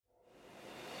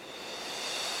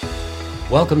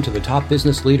Welcome to the Top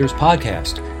Business Leaders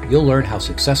Podcast. You'll learn how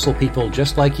successful people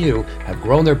just like you have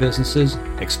grown their businesses,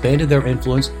 expanded their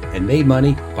influence, and made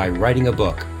money by writing a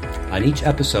book. On each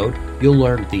episode, you'll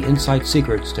learn the inside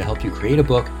secrets to help you create a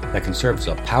book that can serve as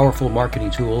a powerful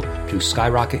marketing tool to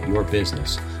skyrocket your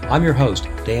business. I'm your host,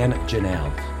 Dan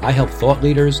Janelle. I help thought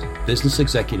leaders, business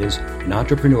executives, and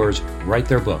entrepreneurs write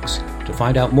their books. To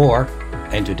find out more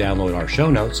and to download our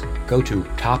show notes, go to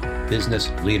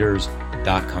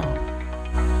topbusinessleaders.com.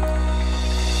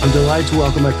 I'm delighted to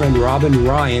welcome my friend Robin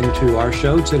Ryan to our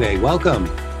show today. Welcome.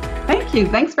 Thank you.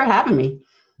 Thanks for having me.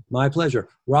 My pleasure.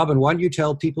 Robin, why don't you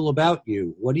tell people about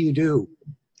you? What do you do?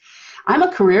 I'm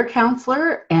a career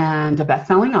counselor and a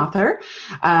best-selling author.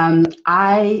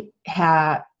 I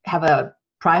have a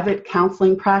private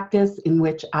counseling practice in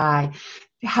which I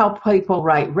help people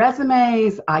write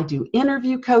resumes. I do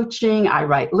interview coaching. I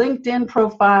write LinkedIn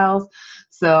profiles.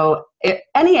 So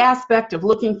any aspect of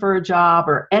looking for a job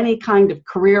or any kind of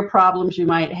career problems you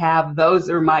might have,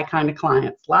 those are my kind of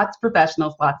clients. Lots of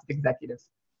professionals, lots of executives.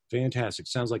 Fantastic.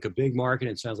 Sounds like a big market.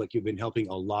 It sounds like you've been helping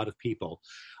a lot of people.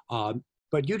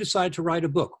 But you decided to write a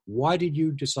book. Why did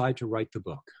you decide to write the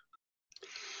book?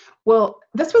 Well,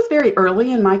 this was very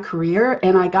early in my career,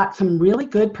 and I got some really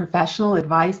good professional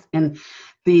advice. And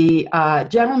the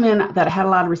gentleman that I had a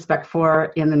lot of respect for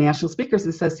in the National Speakers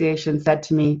Association said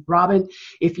to me, Robin,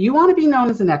 if you want to be known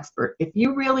as an expert, if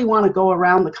you really want to go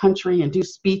around the country and do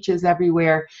speeches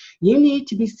everywhere, you need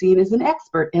to be seen as an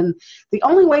expert. And the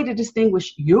only way to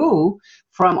distinguish you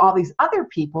from all these other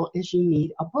people is you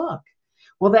need a book.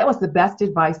 Well, that was the best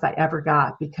advice I ever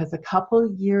got, because a couple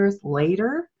of years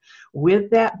later, with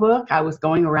that book, I was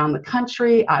going around the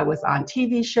country. I was on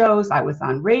TV shows. I was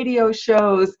on radio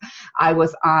shows. I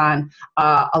was on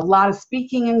a lot of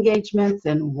speaking engagements.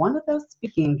 And one of those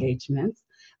speaking engagements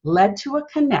led to a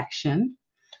connection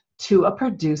to a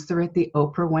producer at the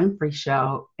Oprah Winfrey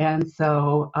Show. And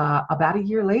so about a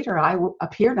year later, I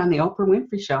appeared on the Oprah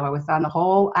Winfrey Show. I was on the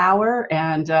whole hour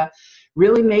and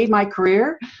really made my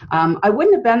career. I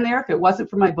wouldn't have been there if it wasn't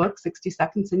for my book, 60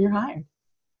 Seconds and You're Hired.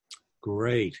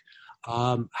 Great.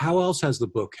 How else has the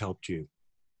book helped you?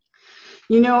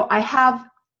 You know, I have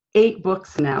 8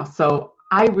 books now, so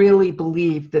I really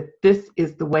believe that this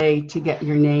is the way to get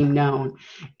your name known.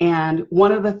 And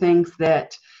one of the things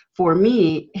that for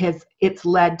me it's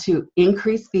led to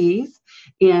increased fees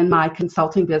in my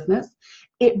consulting business.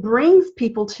 It brings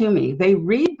people to me. They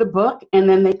read the book and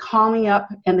then they call me up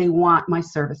and they want my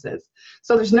services.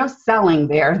 So there's no selling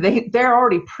there. They're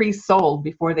already pre-sold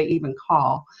before they even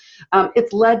call.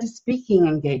 It's led to speaking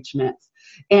engagements,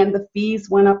 and the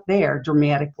fees went up there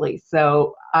dramatically.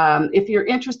 So if you're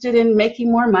interested in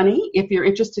making more money, if you're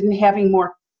interested in having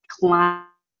more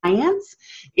clients,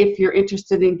 if you're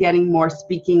interested in getting more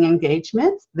speaking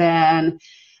engagements, then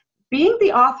being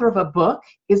the author of a book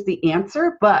is the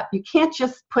answer, but you can't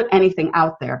just put anything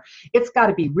out there. It's got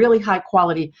to be really high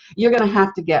quality. You're going to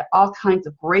have to get all kinds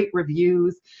of great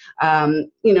reviews.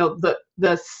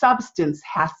 The substance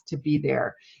has to be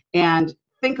there. And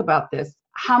think about this.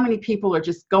 How many people are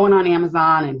just going on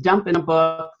Amazon and dumping a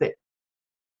book that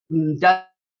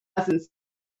doesn't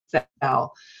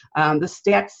sell? The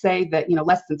stats say that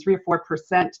less than 3 or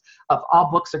 4% of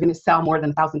all books are going to sell more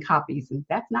than 1,000 copies, and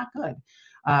that's not good.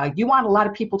 You want a lot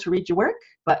of people to read your work,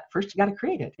 but first you got to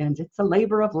create it, and it's a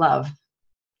labor of love.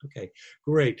 Okay,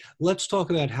 great. Let's talk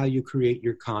about how you create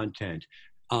your content.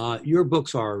 Your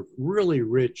books are really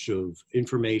rich of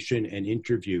information and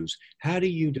interviews. How do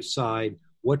you decide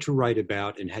what to write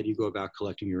about, and how do you go about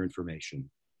collecting your information?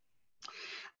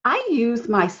 I use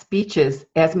my speeches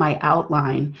as my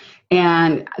outline,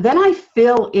 and then I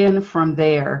fill in from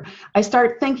there. I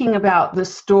start thinking about the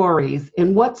stories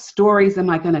and what stories am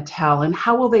I going to tell and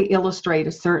how will they illustrate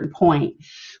a certain point.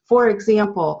 For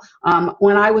example,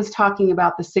 when I was talking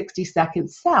about the 60-second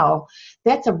sell,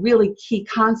 that's a really key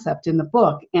concept in the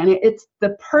book, and it's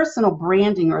the personal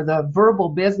branding or the verbal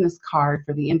business card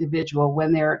for the individual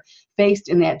when they're faced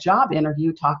in that job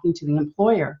interview talking to the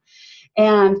employer.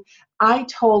 And I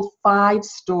told 5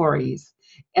 stories,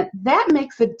 and that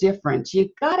makes a difference.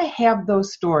 You've got to have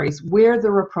those stories where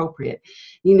they're appropriate.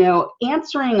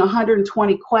 Answering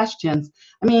 120 questions,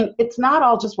 it's not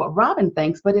all just what Robin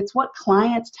thinks, but it's what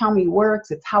clients tell me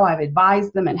works. It's how I've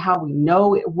advised them and how we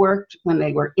know it worked when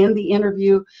they were in the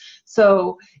interview.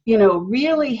 So,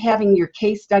 really having your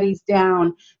case studies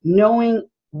down, knowing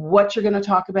what you're going to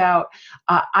talk about.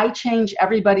 I change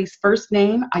everybody's first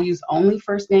name. I use only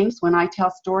first names when I tell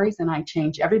stories, and I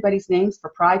change everybody's names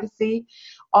for privacy.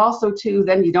 Also, too,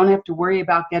 then you don't have to worry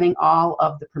about getting all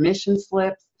of the permission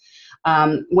slips.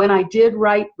 When I did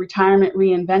write Retirement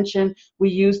Reinvention, we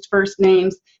used first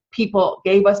names people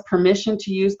gave us permission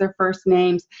to use their first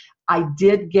names. I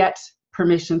did get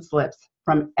permission slips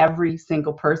from every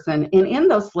single person. And in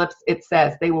those slips, it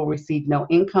says they will receive no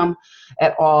income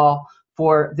at all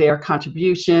for their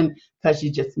contribution, because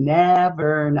you just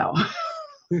never know.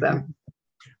 So.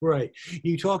 Right.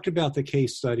 You talked about the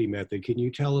case study method. Can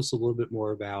you tell us a little bit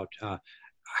more about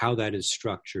how that is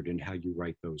structured and how you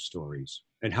write those stories?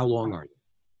 And how long are you?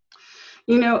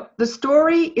 You know, the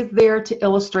story is there to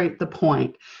illustrate the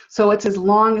point. So it's as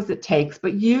long as it takes,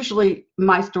 but usually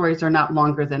my stories are not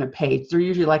longer than a page. They're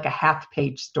usually like a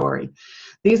half-page story.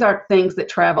 These are things that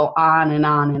travel on and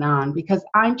on and on, because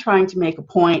I'm trying to make a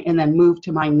point and then move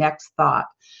to my next thought.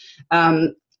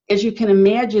 As you can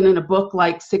imagine, in a book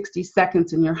like 60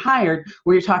 Seconds and You're Hired,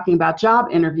 where you're talking about job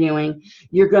interviewing,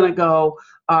 you're going to go,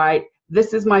 all right,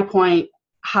 this is my point,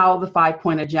 how the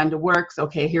 5-point agenda works.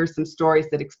 Okay, here's some stories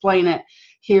that explain it.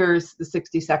 Here's the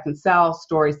 60-second sell,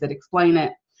 stories that explain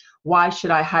it. Why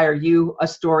should I hire you? A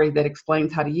story that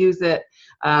explains how to use it.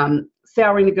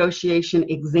 Salary negotiation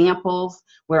examples,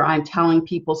 where I'm telling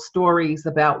people stories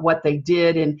about what they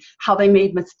did and how they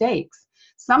made mistakes.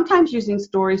 Sometimes using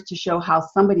stories to show how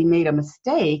somebody made a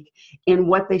mistake and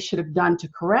what they should have done to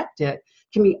correct it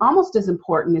can be almost as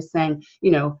important as saying,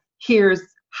 you know, here's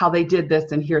how they did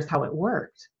this and here's how it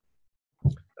worked.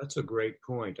 That's a great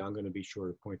point. I'm going to be sure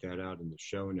to point that out in the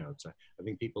show notes. I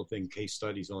think people think case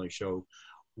studies only show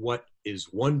what is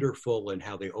wonderful and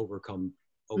how they overcome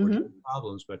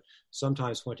problems, but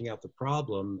sometimes pointing out the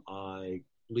problem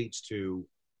leads to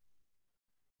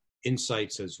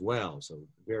insights as well. So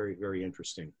very, very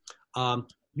interesting.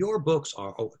 Your books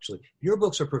are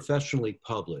professionally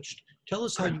published. Tell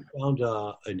us how you found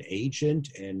an agent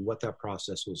and what that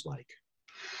process was like.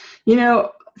 You know,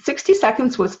 60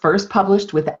 Seconds was first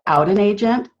published without an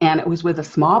agent, and it was with a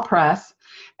small press.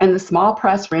 And the small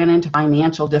press ran into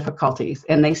financial difficulties,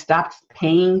 and they stopped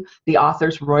paying the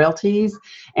authors royalties.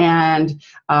 And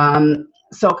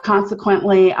so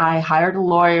consequently, I hired a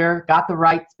lawyer, got the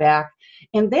rights back.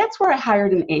 And that's where I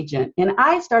hired an agent. And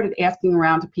I started asking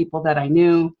around to people that I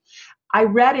knew. I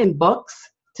read in books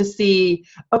to see,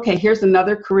 okay, here's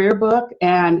another career book,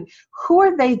 and who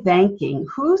are they thanking?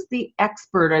 Who's the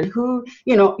expert? And who,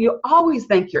 you know, you always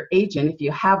thank your agent if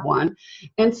you have one.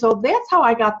 And so that's how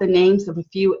I got the names of a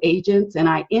few agents, and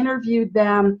I interviewed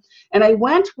them. And I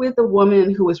went with a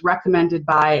woman who was recommended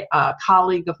by a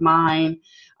colleague of mine.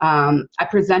 I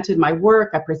presented my work.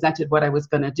 I presented what I was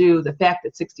going to do. The fact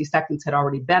that 60 Seconds had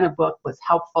already been a book was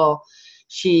helpful.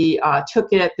 She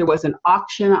took it. There was an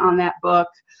auction on that book,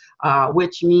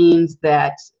 which means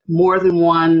that more than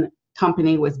one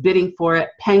company was bidding for it.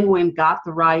 Penguin got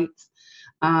the rights.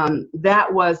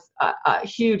 That was a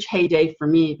huge heyday for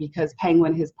me, because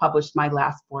Penguin has published my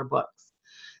last 4 books.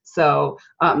 So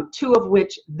 2 of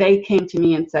which they came to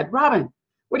me and said, Robin,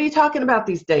 what are you talking about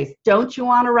these days? Don't you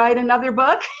want to write another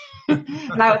book?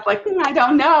 And I was like, I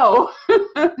don't know.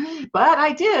 But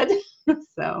I did.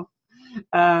 So.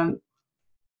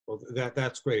 Well,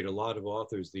 that's great. A lot of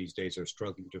authors these days are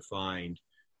struggling to find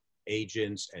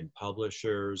agents and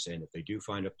publishers. And if they do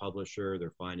find a publisher,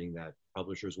 they're finding that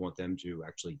publishers want them to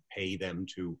actually pay them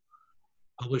to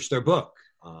publish their book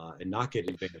and not get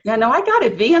advances. Yeah, no, I got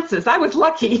advances. I was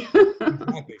lucky.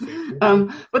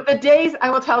 But the days, I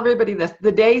will tell everybody this,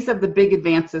 the days of the big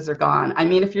advances are gone. I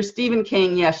mean, if you're Stephen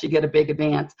King, yes, you get a big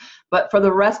advance. But for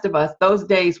the rest of us, those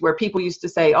days where people used to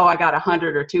say, oh, I got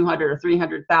 100 or 200 or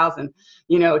 300,000,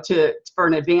 you know, for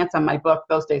an advance on my book,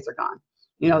 those days are gone.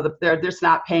 You know, they're just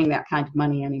not paying that kind of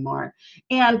money anymore.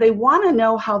 And they want to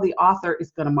know how the author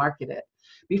is going to market it.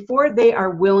 Before they are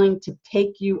willing to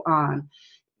take you on,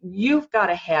 you've got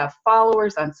to have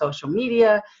followers on social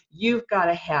media. You've got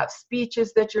to have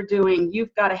speeches that you're doing.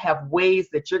 You've got to have ways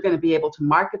that you're going to be able to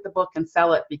market the book and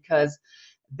sell it, because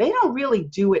they don't really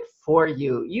do it for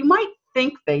you. You might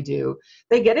think they do.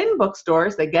 They get it in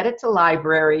bookstores. They get it to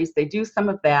libraries. They do some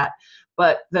of that.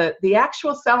 But the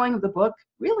actual selling of the book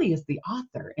really is the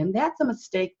author. And that's a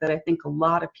mistake that I think a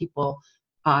lot of people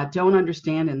don't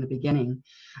understand in the beginning.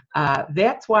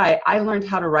 That's why I learned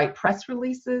how to write press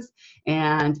releases.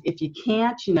 And if you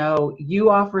can't, you know, you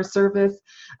offer a service.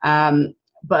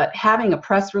 But having a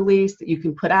press release that you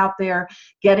can put out there,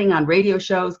 getting on radio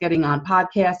shows, getting on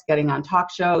podcasts, getting on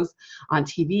talk shows, on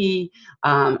TV,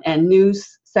 and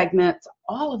news segments,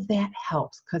 all of that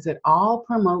helps, because it all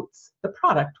promotes the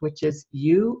product, which is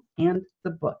you and the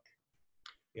book.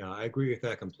 Yeah, I agree with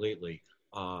that completely.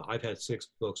 I've had 6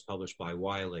 books published by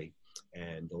Wiley,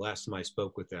 and the last time I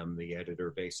spoke with them, the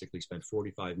editor basically spent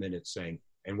 45 minutes saying,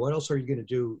 and what else are you going to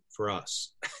do for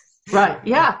us? Right.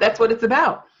 Yeah, that's what it's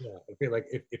about. Yeah, I feel like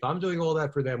if I'm doing all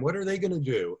that for them, what are they going to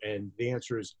do? And the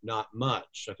answer is not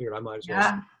much. I figured I might as well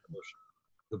Yeah. publish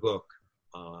the book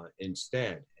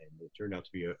instead, and it turned out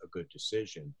to be a good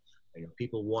decision. You know,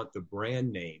 people want the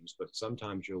brand names, but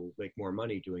sometimes you'll make more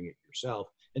money doing it yourself,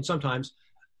 and sometimes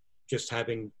just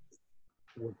working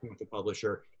with the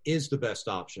publisher is the best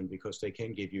option because they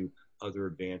can give you other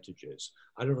advantages.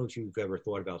 I don't know if you've ever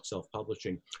thought about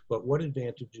self-publishing, but what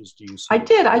advantages do you see? I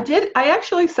did. I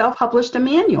actually self-published a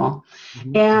manual,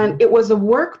 Mm-hmm. and it was a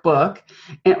workbook,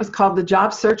 and it was called the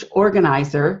Job Search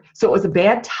Organizer. So it was a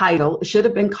bad title. It should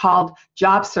have been called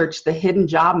Job Search, the Hidden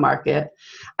Job Market.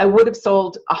 I would have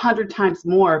sold 100 times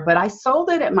more, but I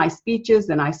sold it at my speeches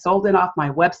and I sold it off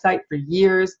my website for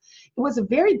years. It was a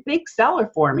very big seller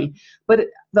for me, but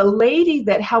the lady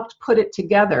that helped put it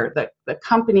together, the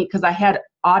company, because I had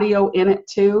audio in it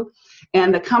too,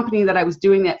 and the company that I was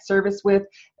doing that service with,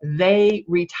 they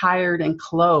retired and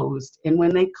closed. And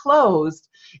when they closed,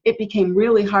 it became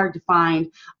really hard to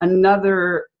find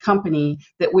another company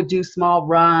that would do small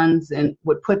runs and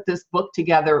would put this book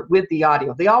together with the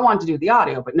audio. They all wanted to do the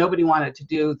audio, but nobody wanted to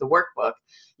do the workbook,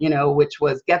 which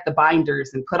was get the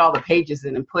binders and put all the pages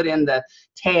in and put in the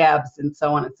tabs and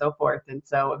so on and so forth. And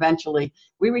so eventually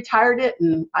we retired it,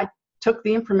 and I took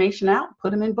the information out and put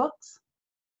them in books.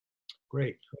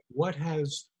 Great. What have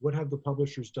the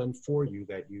publishers done for you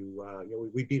that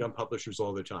we beat on publishers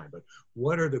all the time, but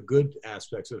what are the good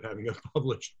aspects of having a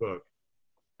published book?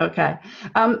 Okay.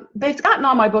 They've gotten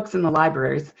all my books in the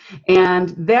libraries,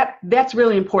 and that's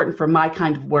really important for my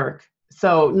kind of work.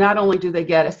 So not only do they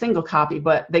get a single copy,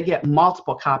 but they get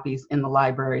multiple copies in the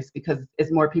libraries, because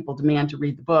as more people demand to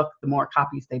read the book, the more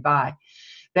copies they buy.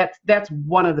 That's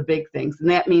one of the big things. And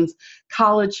that means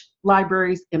college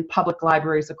libraries and public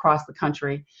libraries across the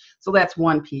country. So that's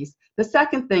one piece. The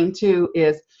second thing, too,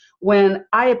 is when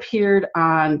I appeared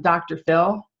on Dr.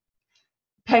 Phil,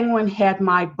 Penguin had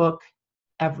my book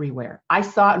everywhere. I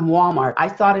saw it in Walmart.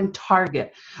 I saw it in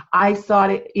Target. I saw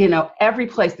it, every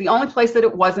place. The only place that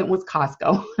it wasn't was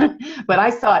Costco. But I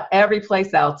saw it every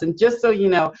place else. And just so you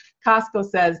know, Costco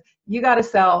says you got to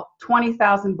sell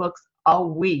 20,000 books a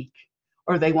week,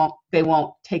 or they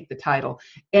won't take the title.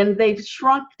 And they've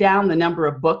shrunk down the number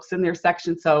of books in their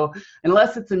section. So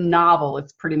unless it's a novel,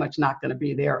 it's pretty much not going to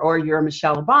be there. Or you're a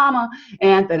Michelle Obama,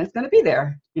 and then it's going to be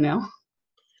there,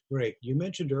 Great. You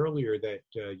mentioned earlier that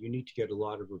you need to get a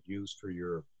lot of reviews for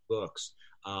your books.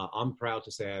 I'm proud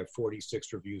to say I have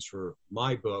 46 reviews for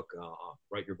my book,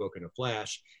 Write Your Book in a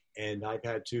Flash, and I've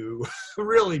had to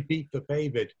really beat the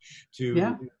pavement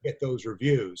to get those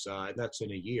reviews, and that's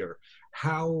in a year.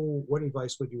 What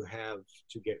advice would you have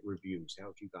to get reviews? How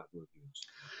have you gotten reviews?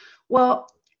 Well,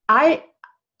 I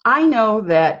know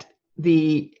that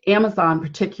the Amazon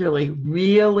particularly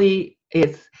really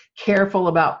is careful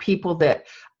about people that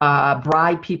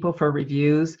bribe people for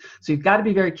reviews. So you've got to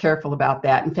be very careful about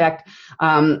that. In fact,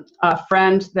 a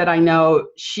friend that I know,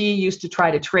 she used to try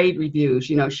to trade reviews.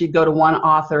 She'd go to one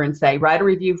author and say, write a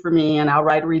review for me and I'll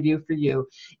write a review for you.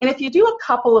 And if you do a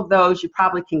couple of those, you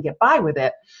probably can get by with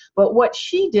it. But what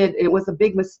she did, it was a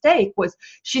big mistake, was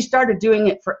she started doing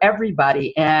it for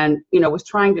everybody and, was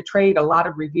trying to trade a lot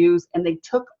of reviews, and they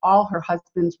took all her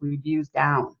husband's reviews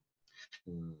down.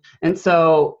 And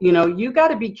so, you got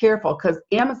to be careful because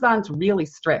Amazon's really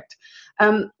strict.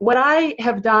 What I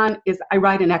have done is I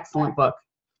write an excellent book.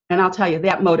 And I'll tell you,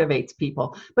 that motivates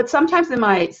people. But sometimes in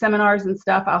my seminars and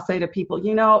stuff, I'll say to people,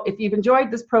 if you've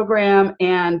enjoyed this program,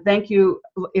 and thank you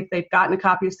if they've gotten a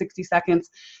copy of 60 Seconds,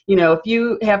 if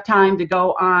you have time to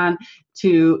go on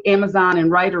to Amazon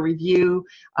and write a review,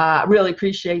 really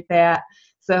appreciate that.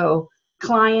 So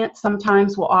clients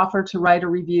sometimes will offer to write a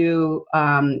review,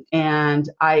 and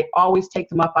I always take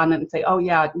them up on it and say, oh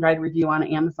yeah, write a review on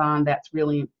Amazon. That's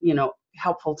really,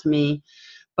 helpful to me.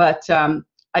 But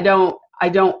I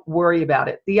don't worry about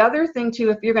it. The other thing too,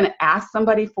 if you're going to ask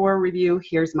somebody for a review,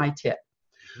 here's my tip.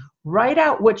 Write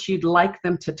out what you'd like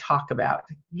them to talk about.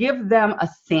 Give them a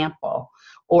sample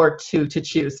or two to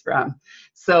choose from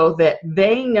so that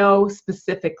they know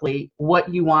specifically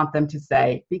what you want them to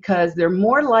say, because they're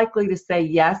more likely to say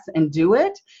yes and do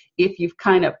it if you've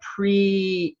kind of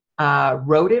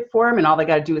wrote it for them and all they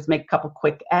got to do is make a couple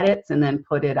quick edits and then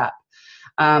put it up.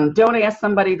 Don't ask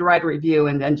somebody to write a review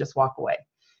and then just walk away.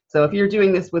 So if you're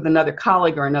doing this with another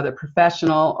colleague or another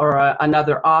professional or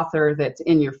another author that's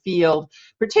in your field,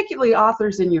 particularly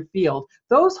authors in your field,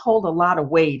 those hold a lot of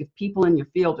weight if people in your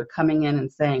field are coming in and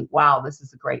saying, wow, this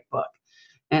is a great book.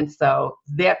 And so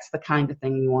that's the kind of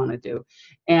thing you want to do.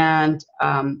 And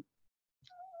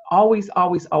always,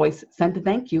 always, always send a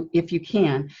thank you if you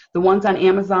can. The ones on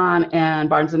Amazon and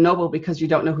Barnes & Noble, because you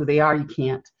don't know who they are, you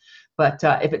can't. But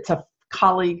if it's a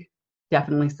colleague,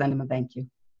 definitely send them a thank you.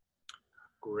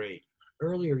 Great.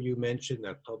 Earlier, you mentioned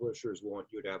that publishers want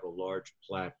you to have a large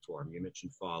platform. You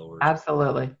mentioned followers.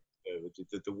 Absolutely.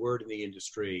 The word in the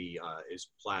industry is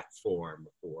platform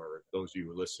for those of you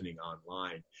who are listening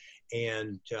online.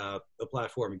 And the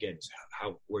platform, again, is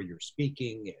where you're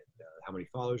speaking and how many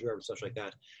followers you have and such like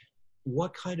that.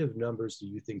 What kind of numbers do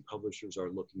you think publishers are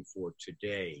looking for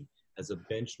today as a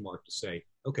benchmark to say,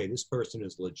 okay, this person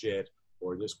is legit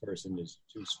or this person is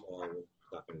too small, we're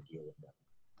not going to deal with that?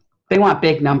 They want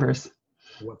big numbers.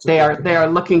 They are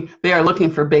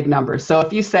looking for big numbers. So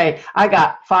if you say, I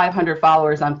got 500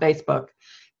 followers on Facebook,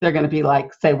 they're going to be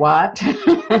like, say what?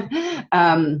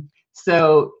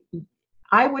 So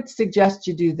I would suggest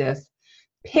you do this.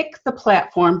 Pick the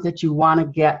platform that you want to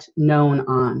get known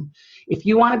on. If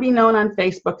you want to be known on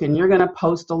Facebook and you're going to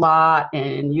post a lot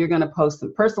and you're going to post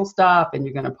some personal stuff and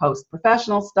you're going to post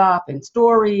professional stuff and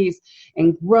stories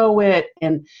and grow it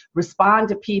and respond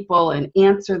to people and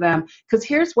answer them, because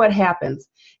here's what happens.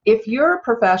 If you're a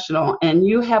professional and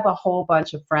you have a whole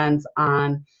bunch of friends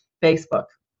on Facebook,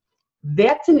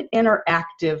 that's an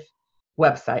interactive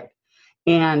website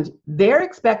and they're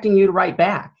expecting you to write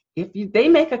back. If they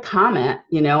make a comment,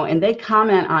 and they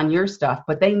comment on your stuff,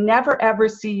 but they never ever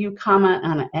see you comment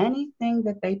on anything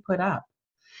that they put up,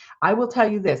 I will tell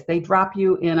you this: they drop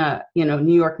you in a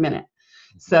New York Minute.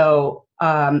 So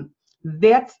I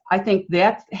think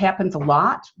that happens a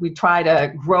lot. We try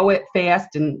to grow it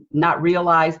fast and not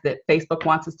realize that Facebook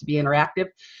wants us to be interactive.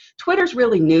 Twitter's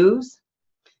really news.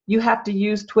 You have to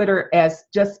use Twitter as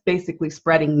just basically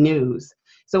spreading news.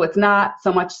 So it's not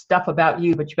so much stuff about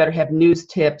you, but you better have news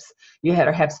tips. You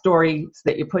better have stories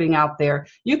that you're putting out there.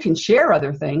 You can share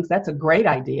other things. That's a great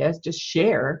idea. Just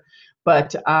share.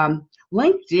 But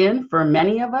LinkedIn, for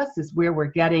many of us, is where we're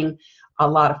getting a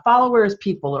lot of followers.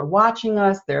 People are watching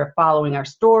us. They're following our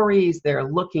stories. They're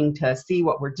looking to see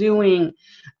what we're doing.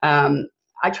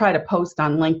 I try to post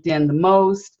on LinkedIn the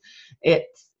most.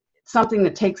 It's something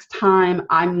that takes time.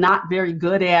 I'm not very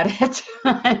good at it.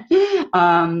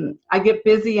 I get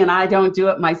busy and I don't do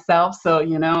it myself. So,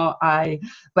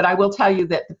 but I will tell you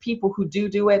that the people who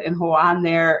do it and who are on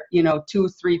there,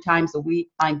 2-3 times a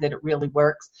week find that it really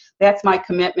works. That's my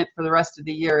commitment for the rest of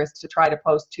the year, is to try to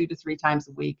post 2 to 3 times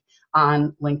a week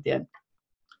on LinkedIn.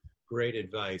 Great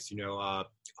advice.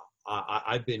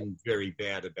 I've been very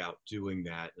bad about doing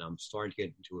that, and I'm starting to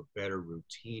get into a better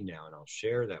routine now, and I'll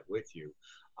share that with you.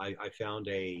 I found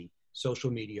a social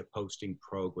media posting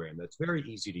program that's very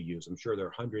easy to use. I'm sure there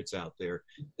are hundreds out there.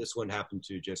 This one happened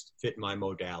to just fit my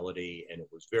modality, and it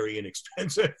was very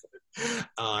inexpensive,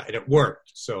 and it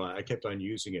worked. So I kept on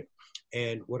using it.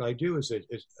 And what I do is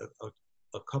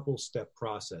a couple-step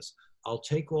process. I'll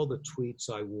take all the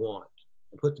tweets I want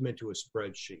and put them into a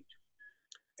spreadsheet,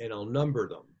 and I'll number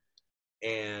them.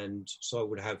 And so I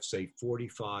would have, say,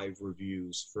 45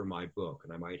 reviews for my book,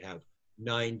 and I might have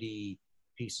 90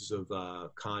 pieces of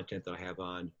content that I have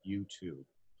on YouTube.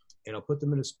 And I'll put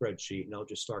them in a spreadsheet, and I'll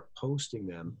just start posting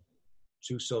them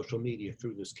to social media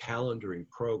through this calendaring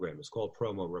program. It's called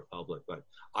Promo Republic, but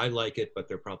I like it, but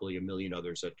there are probably a million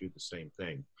others that do the same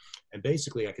thing. And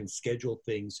basically, I can schedule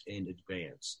things in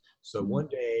advance. So one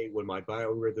day when my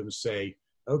biorhythms say,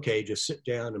 okay, just sit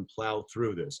down and plow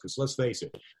through this, because let's face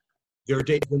it, there are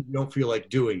days when you don't feel like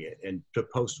doing it, and to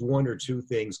post 1 or 2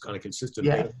 things on a consistent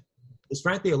basis, it's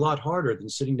frankly a lot harder than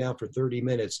sitting down for 30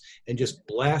 minutes and just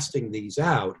blasting these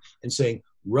out and saying,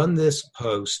 run this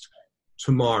post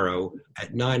tomorrow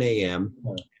at 9 a.m.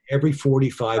 every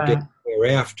 45 days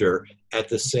thereafter at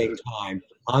the same time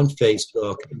on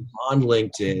Facebook, on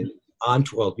LinkedIn,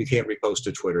 you can't repost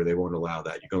to Twitter. They won't allow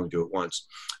that. You can only do it once.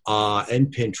 And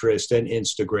Pinterest and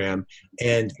Instagram.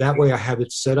 And that way I have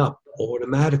it set up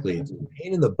automatically. It's a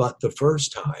pain in the butt the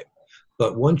first time.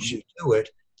 But once you do it,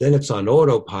 then it's on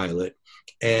autopilot,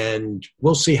 and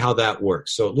we'll see how that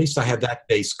works. So at least I have that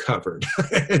base covered.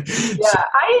 Yeah,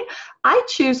 I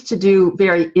choose to do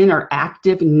very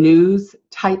interactive news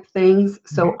type things.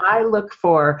 So I look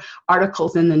for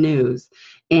articles in the news.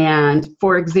 And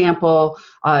for example,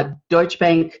 Deutsche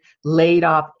Bank laid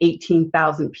off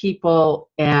 18,000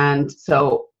 people. And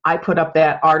so I put up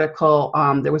that article.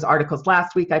 There was articles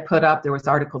last week I put up. There was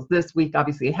articles this week.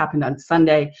 Obviously, it happened on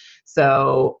Sunday.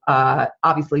 So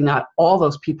obviously not all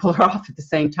those people are off at the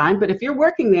same time. But if you're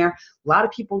working there, a lot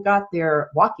of people got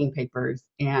their walking papers.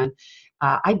 And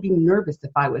I'd be nervous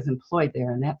if I was employed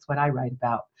there, and that's what I write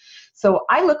about. So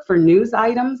I look for news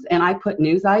items, and I put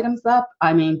news items up.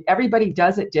 I mean, everybody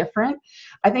does it different.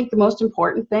 I think the most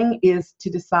important thing is to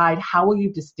decide how will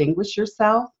you distinguish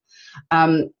yourself.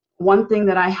 One thing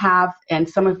that I have, and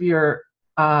some of your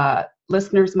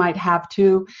listeners might have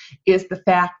too, is the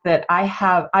fact that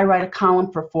I write a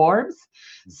column for Forbes.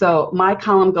 So my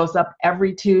column goes up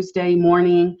every Tuesday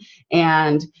morning.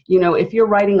 And, if you're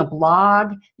writing a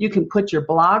blog, you can put your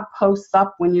blog posts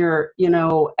up when you're,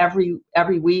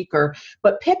 every week,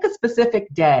 but pick a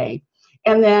specific day.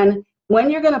 And then when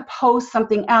you're going to post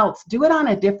something else, do it on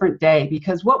a different day,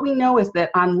 because what we know is that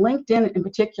on LinkedIn in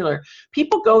particular,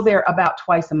 people go there about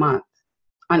twice a month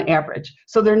on average.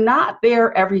 So they're not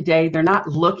there every day. They're not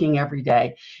looking every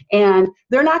day. And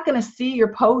they're not going to see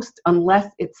your post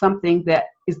unless it's something that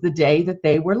is the day that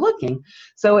they were looking.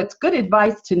 So it's good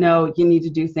advice to know you need to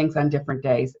do things on different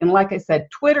days. And like I said,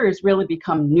 Twitter has really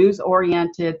become news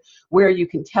oriented, where you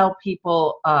can tell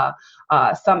people a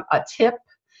tip,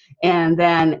 and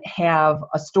then have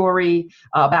a story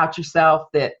about yourself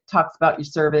that talks about your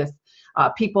service.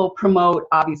 People promote,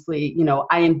 obviously,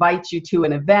 I invite you to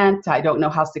an event. I don't know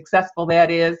how successful that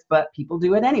is, but people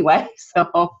do it anyway.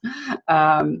 So,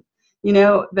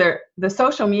 the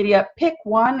social media, pick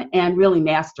one and really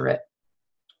master it.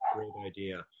 Great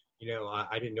idea.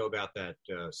 I didn't know about that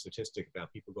statistic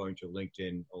about people going to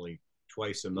LinkedIn only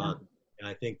twice a month. Yeah. And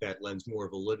I think that lends more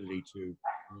validity to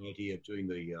the idea of doing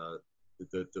the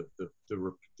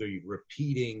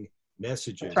repeating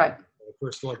messages. That's right.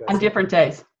 First of all, on different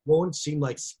days. Won't seem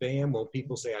like spam. Won't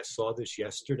people say, I saw this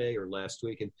yesterday or last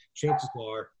week? And chances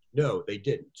are, no, they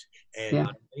didn't. And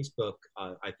on Facebook,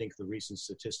 I think the recent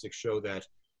statistics show that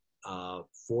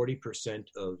 40%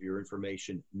 of your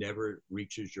information never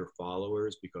reaches your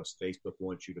followers, because Facebook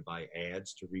wants you to buy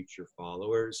ads to reach your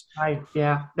followers. Right.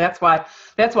 Yeah. That's why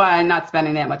I'm not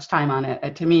spending that much time on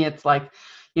it. To me, it's like,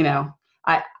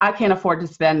 I can't afford to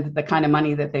spend the kind of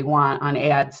money that they want on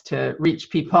ads to reach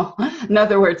people. In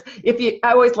other words, I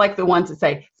always like the ones that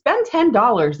say, spend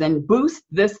 $10 and boost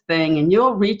this thing and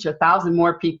you'll reach 1,000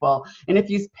 more people. And if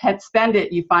you spend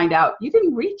it, you find out you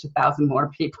didn't reach 1,000 more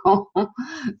people.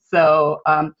 So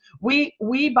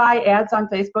we buy ads on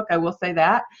Facebook, I will say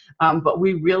that, but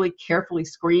we really carefully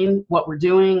screen what we're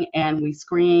doing, and we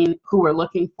screen who we're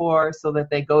looking for so that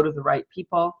they go to the right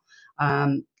people.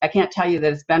 I can't tell you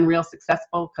that it's been real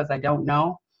successful because I don't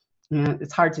know.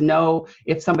 It's hard to know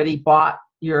if somebody bought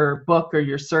your book or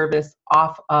your service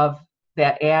off of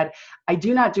that ad. I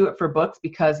do not do it for books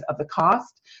because of the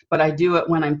cost, but I do it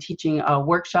when I'm teaching a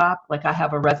workshop. Like I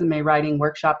have a resume writing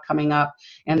workshop coming up,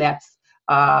 and that's,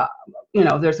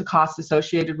 there's a cost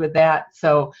associated with that.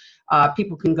 So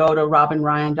people can go to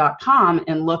robinryan.com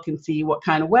and look and see what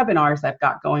kind of webinars I've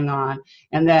got going on.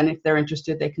 And then if they're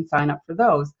interested, they can sign up for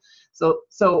those.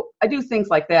 So I do things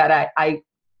like that. I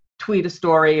tweet a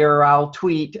story, or I'll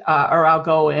tweet, or I'll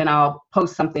go and I'll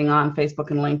post something on Facebook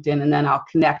and LinkedIn, and then I'll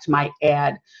connect my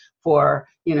ad for,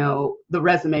 the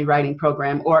resume writing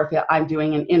program, or if I'm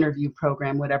doing an interview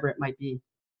program, whatever it might be.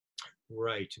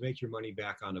 Right. To make your money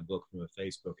back on a book from a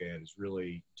Facebook ad is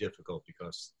really difficult,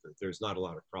 because there's not a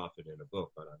lot of profit in a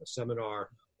book, but on a seminar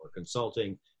or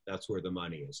consulting, that's where the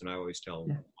money is. And I always tell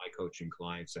my coaching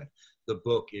clients that the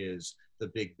book is the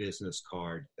big business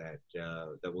card that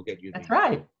will get you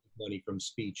the money from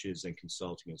speeches and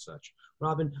consulting and such.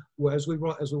 Robin, as we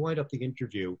wind up the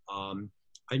interview,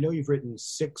 I know you've written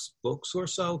 6 books or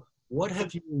so. What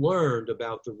have you learned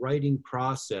about the writing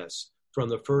process from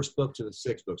the first book to the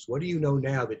 6 books? What do you know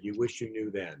now that you wish you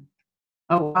knew then?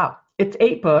 Oh, wow. It's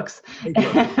 8 books. 8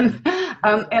 books.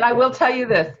 And I will tell you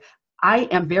this, I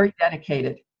am very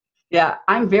dedicated. Yeah,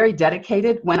 I'm very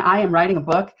dedicated. When I am writing a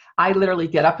book, I literally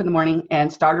get up in the morning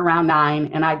and start around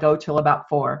 9, and I go till about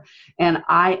 4. And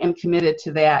I am committed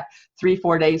to that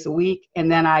 3-4 days a week.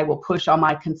 And then I will push all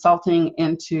my consulting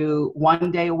into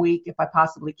 1 day a week if I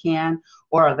possibly can,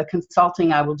 or the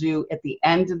consulting I will do at the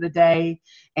end of the day,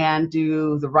 and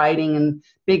do the writing in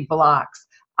big blocks.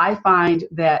 I find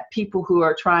that people who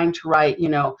are trying to write,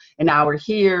 an hour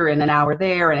here and an hour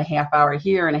there and a half hour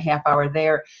here and a half hour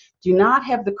there, do not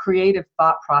have the creative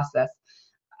thought process.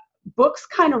 Books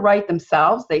kind of write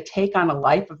themselves. They take on a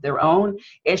life of their own.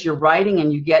 As you're writing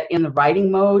and you get in the writing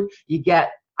mode, you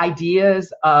get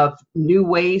ideas of new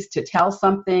ways to tell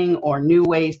something or new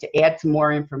ways to add some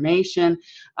more information.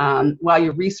 While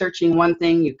you're researching one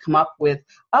thing, you come up with,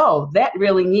 oh, that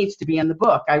really needs to be in the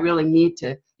book. I really need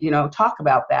to, talk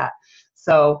about that.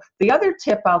 So the other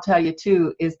tip I'll tell you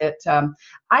too is that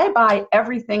I buy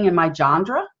everything in my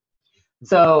genre.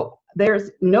 So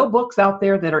there's no books out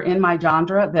there that are in my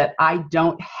genre that I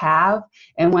don't have.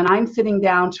 And when I'm sitting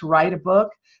down to write a book,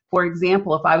 for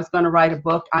example, if I was going to write a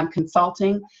book on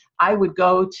consulting, I would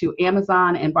go to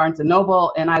Amazon and Barnes &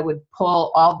 Noble, and I would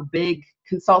pull all the big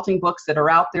consulting books that are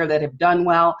out there that have done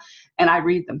well, and I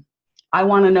read them. I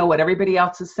want to know what everybody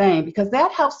else is saying, because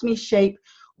that helps me shape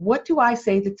what do I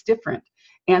say that's different.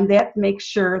 And that makes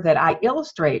sure that I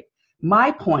illustrate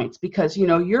my points, because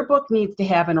your book needs to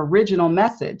have an original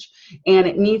message, and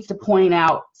it needs to point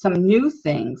out some new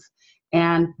things,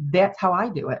 and that's how I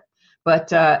do it.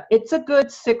 But it's a good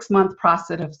 6-month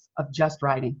process of just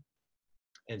writing.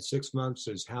 And 6 months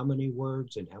is how many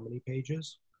words and how many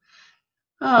pages?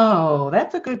 Oh,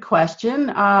 that's a good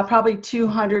question. Probably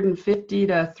 250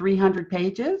 to 300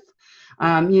 pages.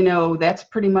 That's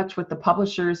pretty much what the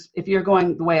publishers, if you're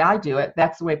going the way I do it,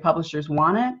 that's the way publishers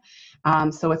want it.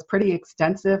 So it's pretty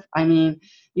extensive. I mean,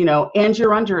 and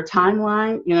you're under a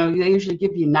timeline. They usually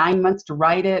give you 9 months to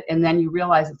write it, and then you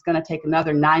realize it's going to take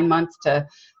another 9 months to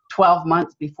 12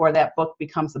 months before that book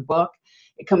becomes a book.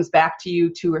 It comes back to you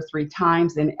 2 or 3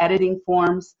 times in editing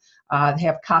forms. They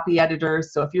have copy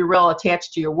editors. So if you're real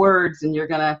attached to your words and you're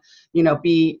going to,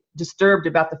 be disturbed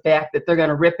about the fact that they're going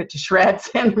to rip it to shreds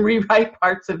and rewrite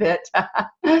parts of it,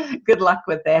 good luck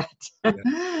with that.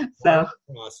 So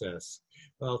process.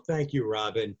 Well, thank you,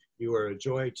 Robin. You are a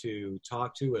joy to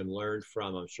talk to and learn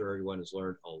from. I'm sure everyone has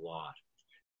learned a lot.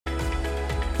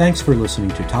 Thanks for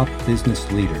listening to Top Business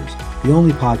Leaders, the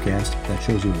only podcast that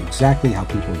shows you exactly how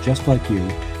people just like you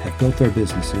have built their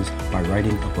businesses by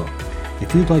writing a book.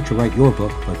 If you'd like to write your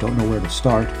book but don't know where to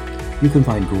start, you can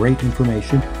find great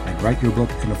information at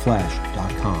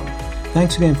writeyourbookinaflash.com.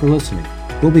 Thanks again for listening.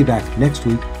 We'll be back next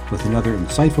week with another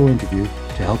insightful interview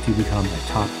to help you become a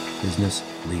top business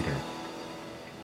leader.